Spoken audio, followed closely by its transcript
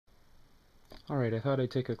Alright, I thought I'd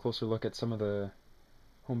take a closer look at some of the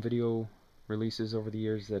home video releases over the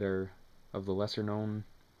years that are of the lesser known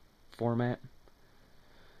format.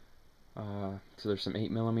 So there's some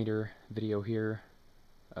 8mm video here,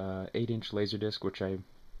 8-inch laserdisc, which I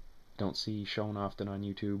don't see shown often on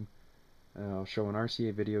YouTube. I'll show an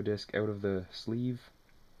RCA Videodisc out of the sleeve,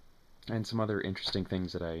 and some other interesting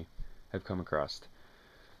things that I have come across.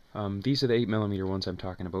 These are the 8mm ones I'm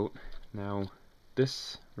talking about. Now,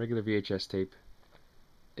 this regular VHS tape,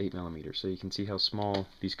 8mm, so you can see how small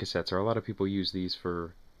these cassettes are. A lot of people use these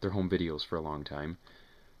for their home videos for a long time.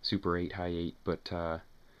 Super 8, High 8, but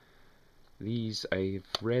these I've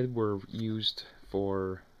read were used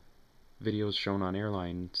for videos shown on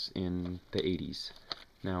airlines in the 80s.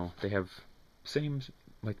 Now, they have same,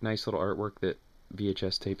 like, nice little artwork that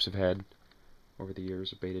VHS tapes have had over the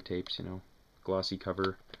years, beta tapes, you know, glossy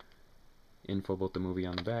cover, info about the movie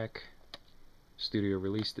on the back, studio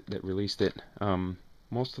released it.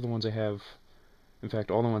 Most of the ones I have, in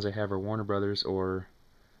fact, all the ones I have are Warner Brothers or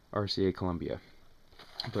RCA Columbia.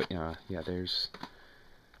 But yeah, here's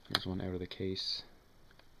one out of the case.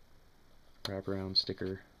 Wraparound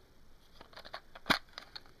sticker.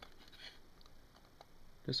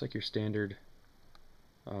 Just like your standard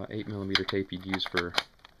 8mm tape you'd use for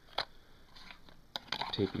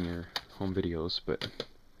taping your home videos, but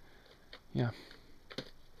yeah.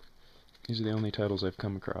 These are the only titles I've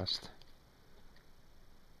come across.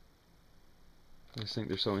 I just think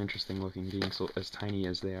they're so interesting looking, being so as tiny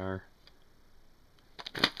as they are.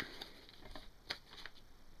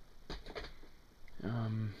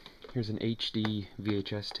 Here's an HD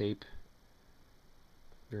VHS tape.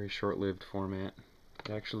 Very short-lived format.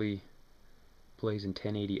 It actually plays in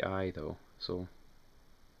 1080i though, so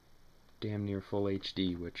damn near full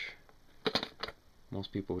HD, which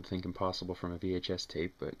most people would think impossible from a VHS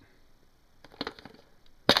tape, but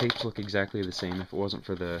the tapes look exactly the same. If it wasn't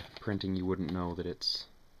for the printing, you wouldn't know that it's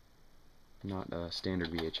not a standard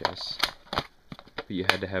VHS. But you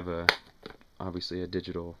had to have obviously a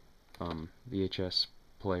digital VHS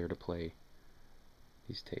player to play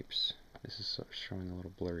these tapes. This is showing a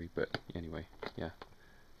little blurry, but anyway, yeah.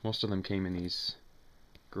 Most of them came in these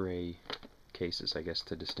gray cases, I guess,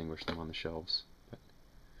 to distinguish them on the shelves. But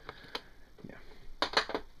yeah.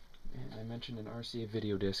 And I mentioned an RCA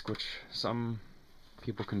Videodisc, which some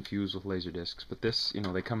people confuse with laserdiscs, but this, you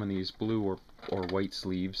know, they come in these blue or white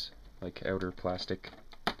sleeves, like outer plastic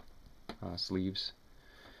sleeves,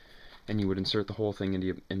 and you would insert the whole thing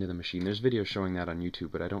into the machine. There's videos showing that on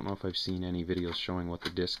YouTube, but I don't know if I've seen any videos showing what the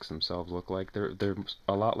discs themselves look like. They're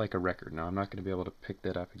a lot like a record. Now, I'm not going to be able to pick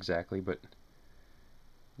that up exactly, but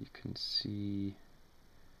you can see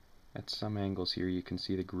at some angles here, you can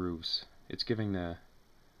see the grooves. It's giving the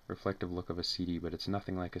reflective look of a CD, but it's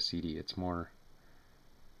nothing like a CD. It's more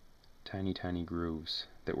tiny, tiny grooves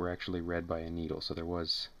that were actually read by a needle, so there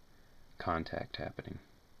was contact happening.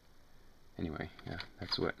 Anyway, yeah,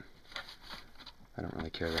 that's what... I don't really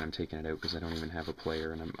care that I'm taking it out because I don't even have a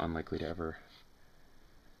player, and I'm unlikely to ever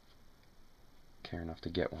care enough to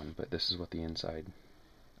get one, but this is what the inside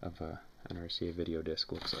of an RCA video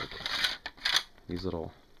disc looks like. These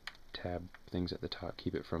little tab things at the top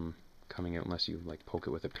keep it from coming out unless you like poke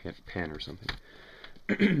it with a pen or something.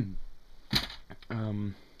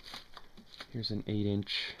 Here's an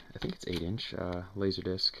 8-inch, I think it's 8-inch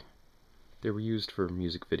laserdisc. They were used for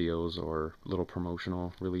music videos or little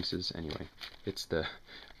promotional releases. Anyway, it's the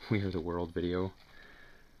We Are the World video.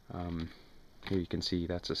 Here you can see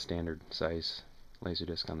that's a standard size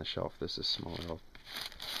laserdisc on the shelf. This is smaller.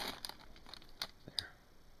 There.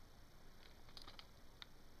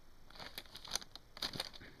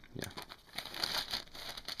 Yeah.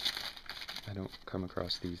 I don't come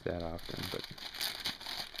across these that often, but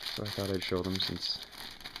so I thought I'd show them since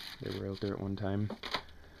they were out there at one time.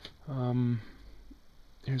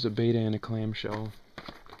 Here's a beta and a clamshell,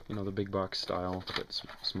 you know, the big box style, but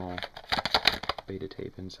small beta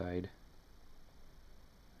tape inside.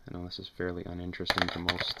 I know this is fairly uninteresting to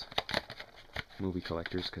most movie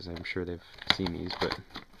collectors because I'm sure they've seen these, but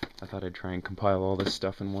I thought I'd try and compile all this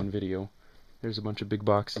stuff in one video. There's a bunch of big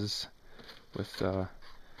boxes with the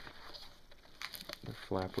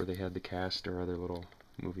flap where they had the cast or other little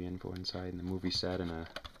movie info inside, and the movie set, and a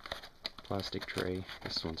plastic tray.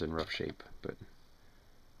 This one's in rough shape, but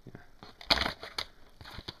yeah.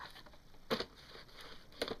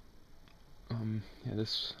 Yeah,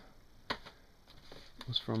 this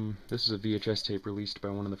is a VHS tape released by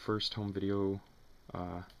one of the first home video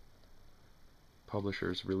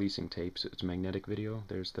publishers releasing tapes. It's Magnetic Video.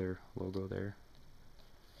 There's their logo there,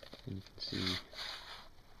 and you can see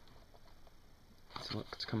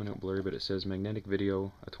It's coming out blurry, but it says Magnetic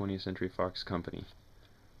Video, a 20th Century Fox company.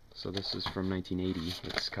 So this is from 1980.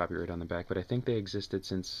 It's copyright on the back, but I think they existed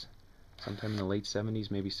since sometime in the late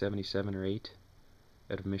 70s, maybe 77 or 8,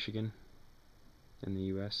 out of Michigan in the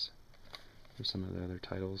US. Here's some of the other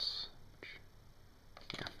titles.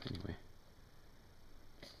 Yeah, anyway.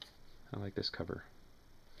 I like this cover.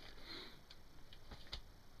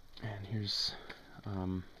 And here's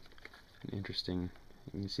an interesting,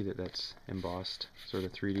 you can see that that's embossed, sort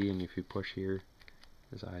of 3D, and if you push here,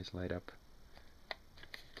 his eyes light up.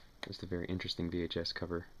 Just a very interesting VHS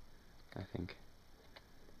cover, I think,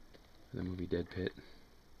 for the movie Dead Pit.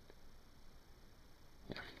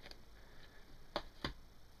 Yeah.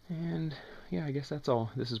 And yeah, I guess that's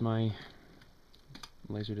all. This is my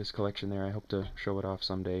Laserdisc collection there. I hope to show it off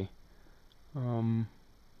someday. I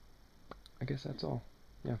guess that's all.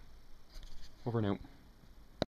 Yeah. Over and out.